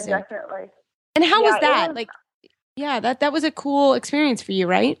 fantastic. I did, definitely. And how was that? That was a cool experience for you,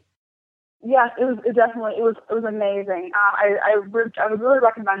 right? Yes, it was amazing. I would really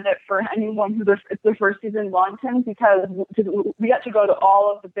recommend it for anyone it's their first season in Wellington, because we got to go to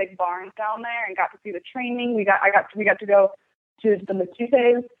all of the big barns down there and got to see the training. We got to go to the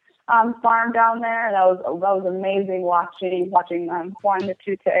McNulty's farm down there, and that was amazing watching Juan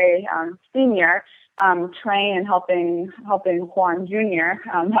Matute Senior train and helping Juan Junior.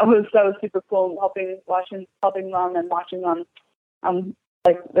 That was super cool. Helping them and watching them.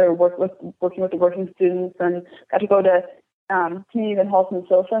 They're working with the working students, and got to go to Steve and Halton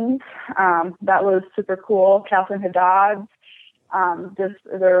Silson. That was super cool. Catherine Haddad.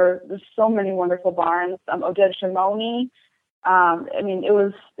 There's so many wonderful barns. Oded Shimoni. It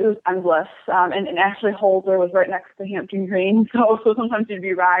was endless. And actually Holder was right next to Hampton Green, so sometimes you'd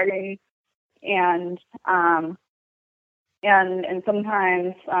be riding, and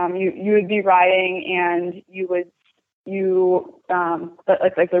sometimes you would be riding, and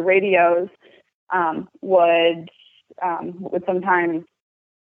like the radios would sometimes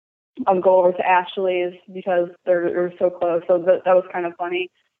go over to Ashley's because they're so close. So that was kind of funny.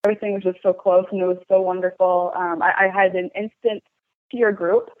 Everything was just so close, and it was so wonderful. I had an instant peer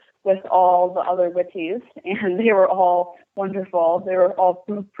group with all the other witties, and they were all wonderful. They were all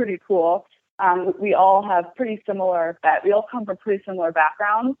pretty cool. We all have pretty similar, we all come from pretty similar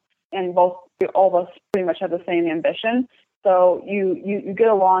backgrounds, and all of us pretty much have the same ambition. So you get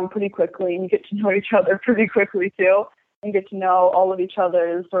along pretty quickly, and you get to know each other pretty quickly too, and get to know all of each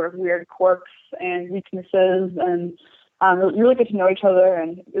other's sort of weird quirks and weaknesses, and you really get to know each other,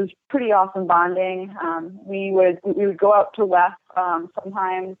 and it was pretty awesome bonding. We would go out to West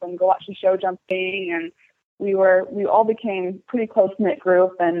sometimes and go watch the show jumping, and we all became pretty close knit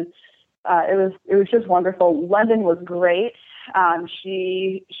group, and it was just wonderful. London was great.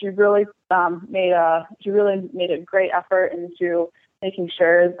 She really made a great effort into making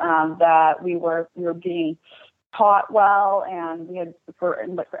sure that we were being taught well, and we had for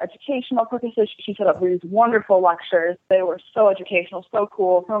educational purposes. She set up these wonderful lectures. They were so educational, so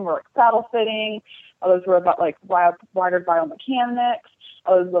cool. Some were like saddle fitting, others were about like wider biomechanics,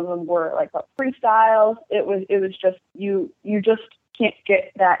 others of them were like about freestyles. It was just you just can't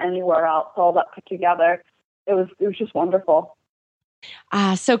get that anywhere else. All that put together, it was just wonderful.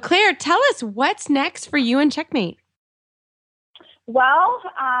 So Claire, tell us what's next for you and Checkmate. Well,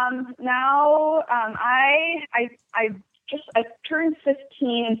 now I turned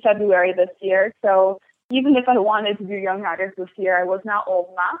 15 in February this year, so even if I wanted to do Young Riders this year, I was not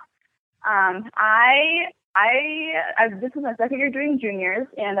old enough. This is my second year doing juniors,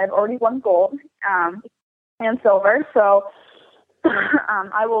 and I've already won gold and silver, so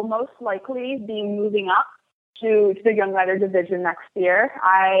I will most likely be moving up to the Young Rider division next year.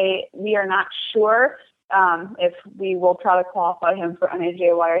 We are not sure if we will try to qualify him for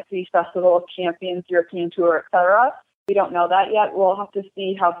NAJYRC Festival of Champions, European Tour, etc. We don't know that yet. We'll have to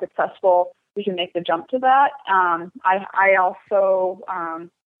see how successful we can make the jump to that. I also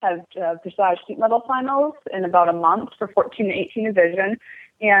have Dressage Seat Medal finals in about a month for 14 and 18 division,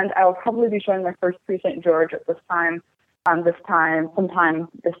 and I will probably be showing my first Pre-St. George at sometime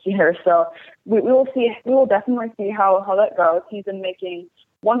this year. So we will see. We will definitely see how that goes. He's been making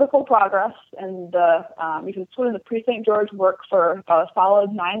wonderful progress, and we've been putting the Pre-St. George work for a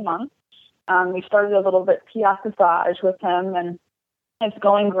solid 9 months. We started a little bit Piaffe Dressage with him, and it's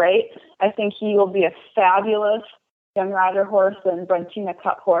going great. I think he will be a fabulous Young Rider horse and Brentina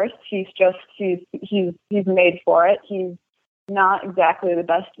Cup horse. He's made for it. He's not exactly the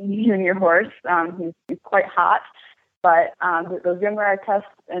best junior horse. He's quite hot, but those Young Rider tests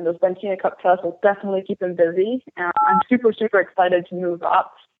and those Brentina Cup tests will definitely keep him busy. I'm super, super excited to move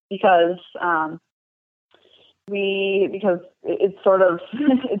up because it's sort of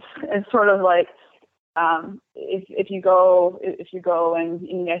it's sort of like if you go and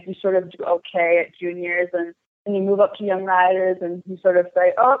you sort of do okay at juniors and you move up to Young Riders and you sort of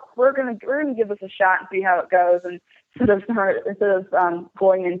say, oh, we're gonna give this a shot and see how it goes, and instead of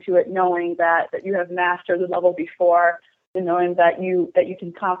going into it knowing that you have mastered the level before, and knowing that you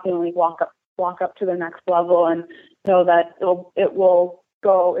can confidently walk up to the next level and know that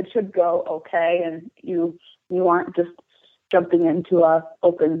it should go okay, and you aren't just jumping into a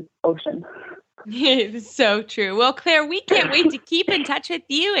open ocean. It is so true. Well, Claire, we can't wait to keep in touch with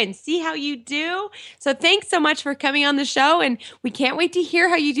you and see how you do. So thanks so much for coming on the show, and we can't wait to hear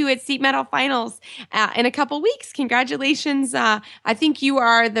how you do at Seat Medal Finals in a couple weeks. Congratulations. I think you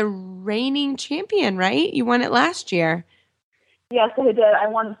are the reigning champion, right? You won it last year. Yes, I did. I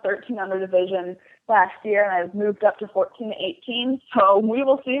won 13 under division last year, and I've moved up to 14 to 18. So we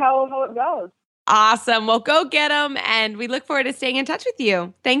will see how it goes. Awesome. Well, go get them, and we look forward to staying in touch with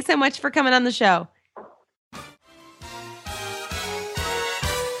you. Thanks so much for coming on the show.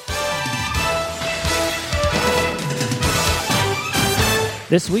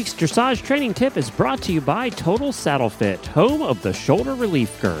 This week's dressage training tip is brought to you by Total Saddle Fit, home of the shoulder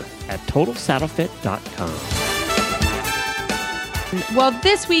relief girth at TotalSaddleFit.com. Well,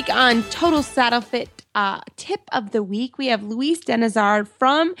 this week on Total Saddle Fit tip of the week, we have Luis Denizard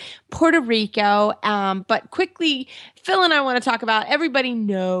from Puerto Rico. But quickly, Phil and I want to talk about, everybody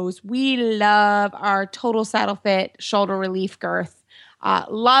knows we love our Total Saddle Fit shoulder relief girth.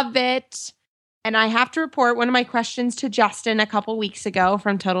 Love it. And I have to report, one of my questions to Justin a couple weeks ago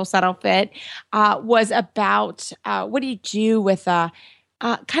from Total Saddle Fit was about what do you do with a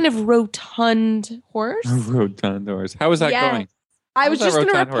kind of rotund horse? A rotund horse. How is that going? I was just going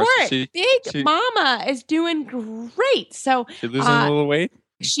to report. Big Mama is doing great. So she losing a little weight?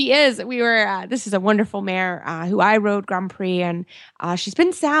 She is. We were, this is a wonderful mare who I rode Grand Prix, and she's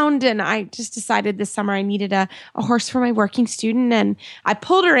been sound. And I just decided this summer I needed a horse for my working student. And I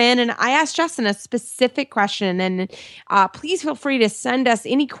pulled her in and I asked Justin a specific question. And please feel free to send us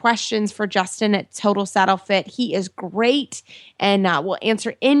any questions for Justin at Total Saddle Fit. He is great and will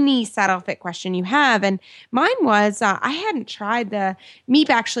answer any saddle fit question you have. And mine was, I hadn't tried the Meep.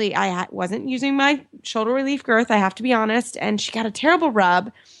 Actually, I wasn't using my shoulder relief girth, I have to be honest. And she got a terrible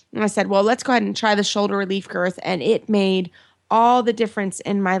rub. And I said, well, let's go ahead and try the shoulder relief girth. And it made all the difference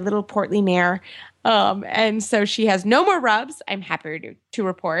in my little portly mare. And so she has no more rubs. I'm happy to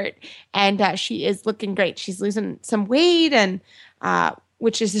report. And she is looking great. She's losing some weight, and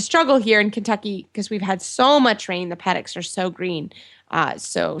which is a struggle here in Kentucky because we've had so much rain. The paddocks are so green.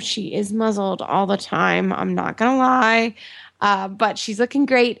 So she is muzzled all the time. I'm not going to lie. But she's looking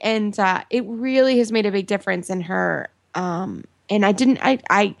great. And it really has made a big difference in her. And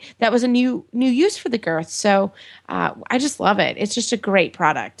that was a new use for the girth. So I just love it. It's just a great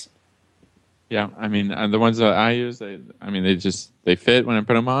product. Yeah. I mean, the ones that I use, they fit when I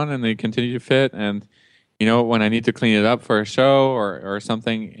put them on, and they continue to fit. And, when I need to clean it up for a show or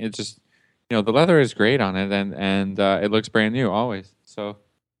something, it just, the leather is great on it, and it looks brand new always. So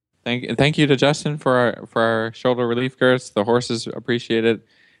thank you to Justin for our shoulder relief girths. The horses appreciate it.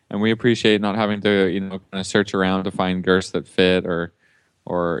 And we appreciate not having to, kind of search around to find girths that fit or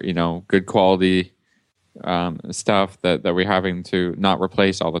good quality stuff that we're having to not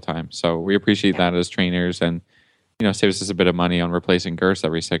replace all the time. So we appreciate that as trainers, and saves us a bit of money on replacing girths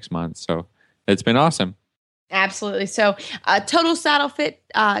every 6 months. So it's been awesome. Absolutely. So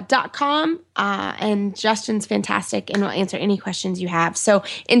totalsaddlefit.com and Justin's fantastic and will answer any questions you have. So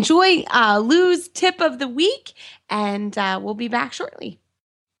enjoy Lou's tip of the week, and we'll be back shortly.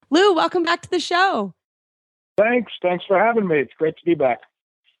 Lou, welcome back to the show. Thanks for having me. It's great to be back.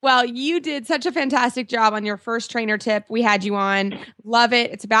 Well, you did such a fantastic job on your first trainer tip. We had you on. Love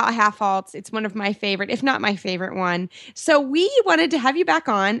it. It's about half faults. It's one of my favorite, if not my favorite one. So we wanted to have you back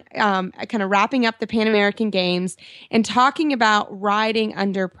on, kind of wrapping up the Pan American Games and talking about riding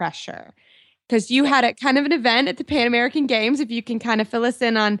under pressure. Because you had a kind of an event at the Pan American Games. If you can kind of fill us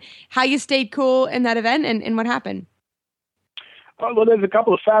in on how you stayed cool in that event and what happened. Well, there's a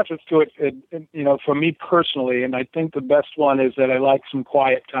couple of facets to it, for me personally, and I think the best one is that I like some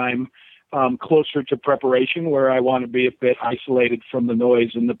quiet time closer to preparation, where I want to be a bit isolated from the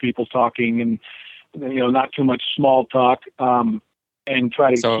noise and the people talking, and not too much small talk, and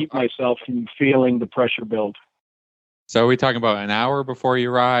try to keep myself from feeling the pressure build. So are we talking about an hour before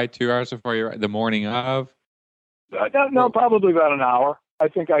you ride, 2 hours before you ride, the morning of? No, probably about an hour. I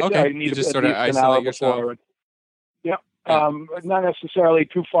think I need you just at sort of least an isolate hour yourself. before. Yeah. Not necessarily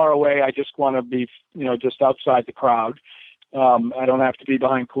too far away. I just want to be, just outside the crowd. I don't have to be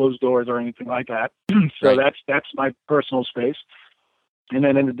behind closed doors or anything like that. So right. that's my personal space. And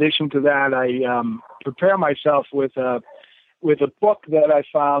then in addition to that, I prepare myself with a book that I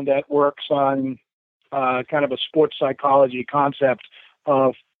found that works on kind of a sports psychology concept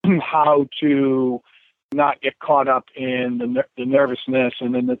of how to not get caught up in the nervousness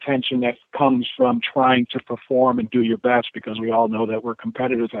and then the tension that comes from trying to perform and do your best, because we all know that we're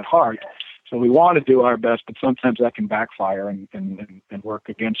competitors at heart. So we want to do our best, but sometimes that can backfire and work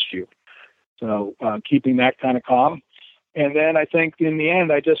against you. So keeping that kind of calm. And then I think in the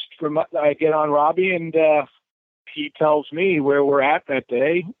end, I get on Robbie, and he tells me where we're at that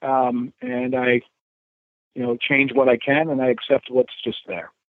day. And I, change what I can, and I accept what's just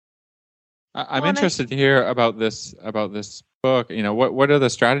there. I'm interested to hear about this book. What are the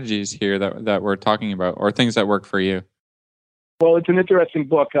strategies here that we're talking about, or things that work for you? Well, it's an interesting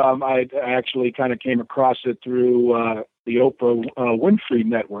book. I actually kind of came across it through the Oprah Winfrey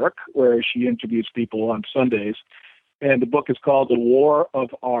Network, where she interviews people on Sundays. And the book is called The War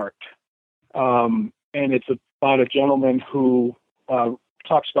of Art. And it's about a gentleman who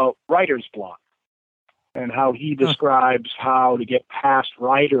talks about writer's block, and how he describes how to get past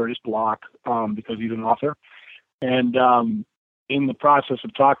writer's block because he's an author. And in the process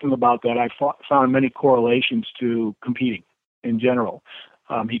of talking about that, I found many correlations to competing in general.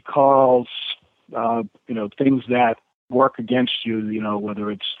 He calls, things that work against you, whether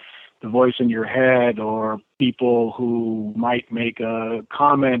it's the voice in your head or people who might make a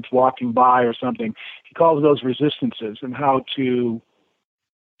comment walking by or something. He calls those resistances, and how to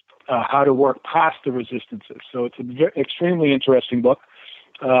work past the resistances. So it's an extremely interesting book,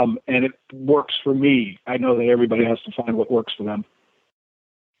 and it works for me. I know that everybody has to find what works for them.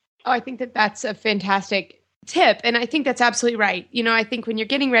 Oh, I think that's a fantastic tip. And I think that's absolutely right. I think when you're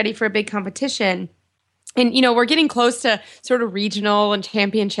getting ready for a big competition, And, we're getting close to sort of regional and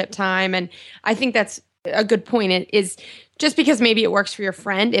championship time. And I think that's a good point. It is just because maybe it works for your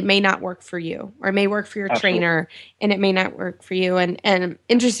friend, it may not work for you, or it may work for your trainer and it may not work for you. And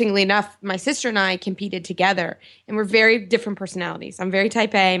interestingly enough, my sister and I competed together, and we're very different personalities. I'm very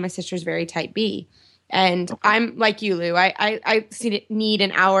type A. My sister's very type B. And I'm like you, Lou. I need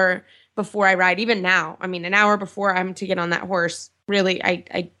an hour before I ride. Even now, an hour before I'm to get on that horse. Really,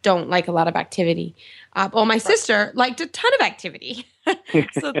 I don't like a lot of activity. Well, my sister liked a ton of activity,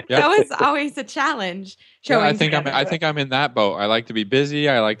 so that was always a challenge. I think I'm in that boat. I like to be busy.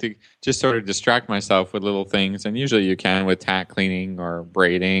 I like to just sort of distract myself with little things, and usually you can with tack cleaning or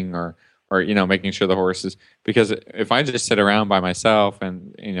braiding or making sure the horse is. Because if I just sit around by myself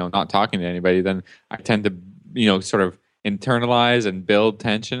and not talking to anybody, then I tend to sort of internalize and build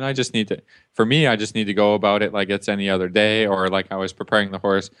tension. I just need to go about it like it's any other day, or like I was preparing the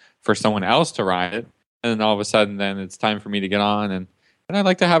horse for someone else to ride it, and then all of a sudden then it's time for me to get on, and I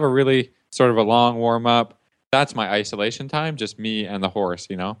like to have a really sort of a long warm up. That's my isolation time, just me and the horse,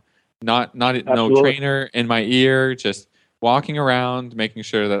 not no trainer in my ear, just walking around, making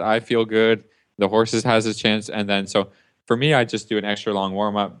sure that I feel good, the horse has his chance, and then so for me I just do an extra long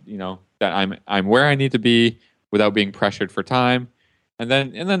warm up, that I'm where I need to be without being pressured for time. And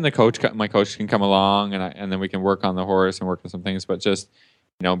then my coach can come along, and then we can work on the horse and work on some things. But just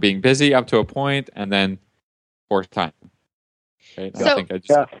being busy up to a point, and then horse time. Right? So, I think I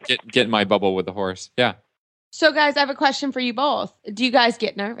just get in my bubble with the horse. Yeah. So guys, I have a question for you both. Do you guys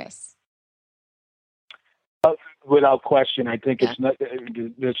get nervous? Without question, I think it's not.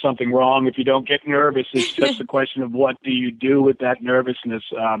 There's something wrong if you don't get nervous. It's just a question of what do you do with that nervousness.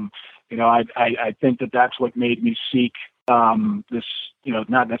 I think that's what made me seek this,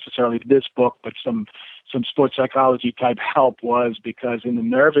 not necessarily this book, but some sports psychology type help, was because in the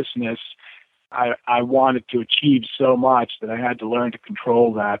nervousness, I wanted to achieve so much that I had to learn to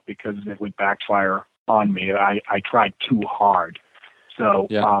control that, because it would backfire on me. I tried too hard. So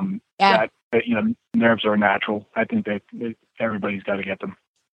nerves are natural. I think that everybody's got to get them.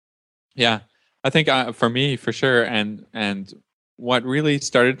 Yeah, I think for me, for sure, and what really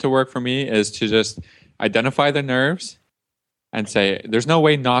started to work for me is to just identify the nerves and say, there's no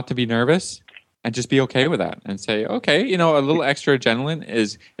way not to be nervous, and just be okay with that, and say, okay, a little extra adrenaline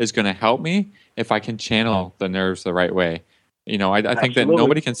is going to help me if I can channel the nerves the right way. I think that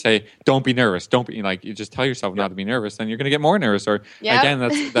nobody can say, don't be nervous. Don't be you just tell yourself not to be nervous, then you're going to get more nervous. Or again,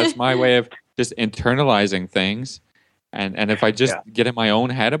 that's my way of just internalizing things. And if I just get in my own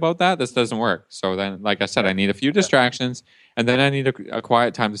head about that, this doesn't work. So then, like I said, I need a few distractions, and then I need a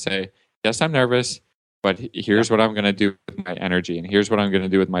quiet time to say, yes, I'm nervous, but here's what I'm going to do with my energy, and here's what I'm going to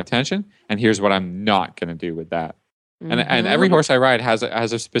do with my tension, and here's what I'm not going to do with that. Mm-hmm. And every horse I ride has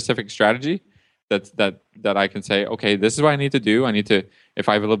a specific strategy that I can say, okay, this is what I need to do. I need to, if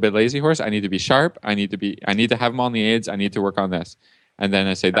I have a little bit lazy horse, I need to be sharp. I need to have him on the aids. I need to work on this. And then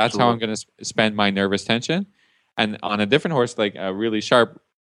I say, that's how I'm going to spend my nervous tension. And on a different horse, like a really sharp,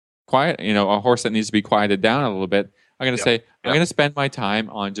 quiet, a horse that needs to be quieted down a little bit, I'm going to say, I'm going to spend my time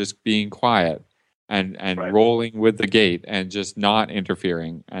on just being quiet and rolling with the gait and just not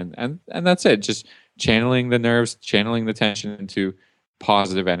interfering. And that's it. Just channeling the nerves, channeling the tension into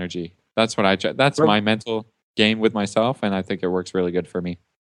positive energy. That's what that's my mental game with myself. And I think it works really good for me.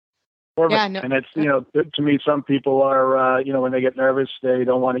 Perfect. Yeah, and it's, to me, some people are, when they get nervous, they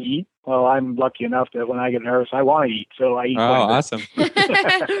don't want to eat. Well, I'm lucky enough that when I get nervous, I want to eat. So I eat. Oh, awesome.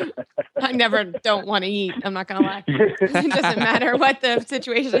 I never don't want to eat. I'm not going to lie. It doesn't matter what the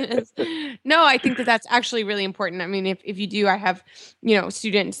situation is. No, I think that's actually really important. If you do, I have,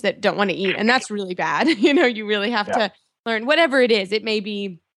 students that don't want to eat, and that's really bad. You really have to learn whatever it is. It may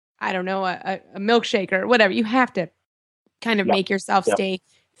be, I don't know, a milkshake or whatever. You have to kind of make yourself stay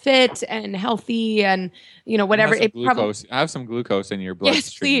fit and healthy, and whatever. Have some glucose in your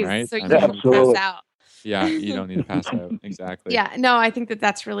bloodstream, right? So you don't pass out. Yeah, you don't need to pass out. Exactly. Yeah, no, I think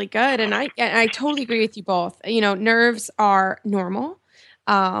that's really good, and I totally agree with you both. Nerves are normal.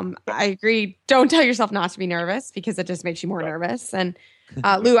 I agree. Don't tell yourself not to be nervous, because it just makes you more nervous. And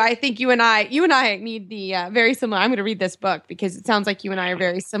Lou, I think you and I need the very similar. I'm going to read this book because it sounds like you and I are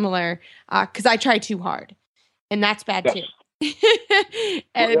very similar. Because I try too hard, and that's bad too.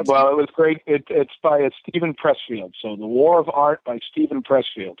 Well, it was great. It's by Stephen Pressfield. So The War of Art by Stephen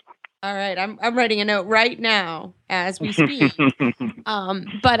Pressfield. All right. I'm writing a note right now as we speak.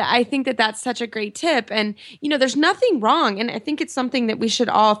 But I think that's such a great tip. And, there's nothing wrong. And I think it's something that we should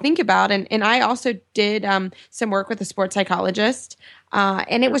all think about. And I also did some work with a sports psychologist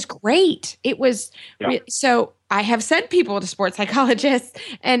And it was great. It was so I have sent people to sports psychologists,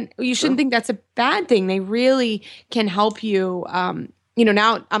 and you shouldn't think that's a bad thing. They really can help you.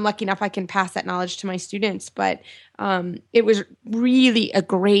 Now I'm lucky enough I can pass that knowledge to my students, but it was really a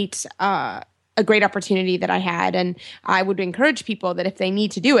great opportunity that I had. And I would encourage people that if they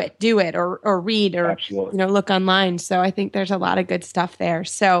need to do it or read or, look online. So I think there's a lot of good stuff there.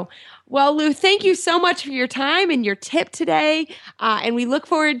 So, well, Lou, thank you so much for your time and your tip today. And we look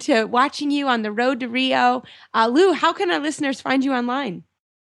forward to watching you on the road to Rio. Lou, how can our listeners find you online?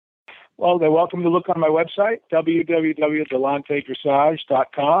 Well, they're welcome to look on my website,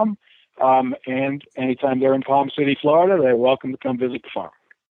 www.delantedressage.com. And anytime they're in Palm City, Florida, they're welcome to come visit the farm.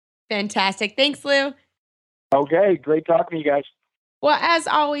 Fantastic. Thanks, Lou. Okay, great talking to you guys. Well, as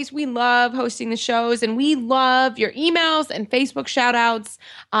always, we love hosting the shows, and we love your emails and Facebook shout-outs.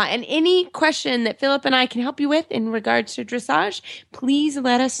 And any question that Philip and I can help you with in regards to dressage, please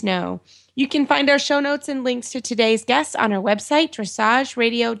let us know. You can find our show notes and links to today's guests on our website,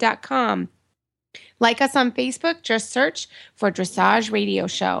 dressageradio.com. Like us on Facebook, just search for Dressage Radio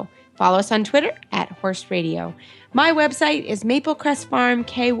Show. Follow us on Twitter @Horse Radio. My website is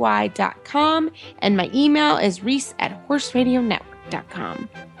maplecrestfarmky.com, and my email is reese@horseradionetwork.com.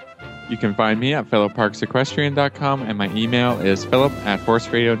 You can find me at philipparksequestrian.com, and my email is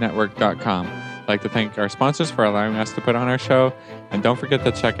philip@horseradionetwork.com. I'd like to thank our sponsors for allowing us to put on our show, and don't forget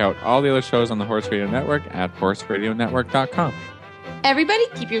to check out all the other shows on the Horse Radio Network at horseradionetwork.com. Everybody,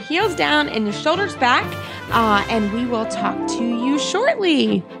 keep your heels down and your shoulders back, and we will talk to you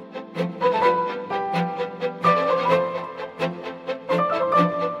shortly.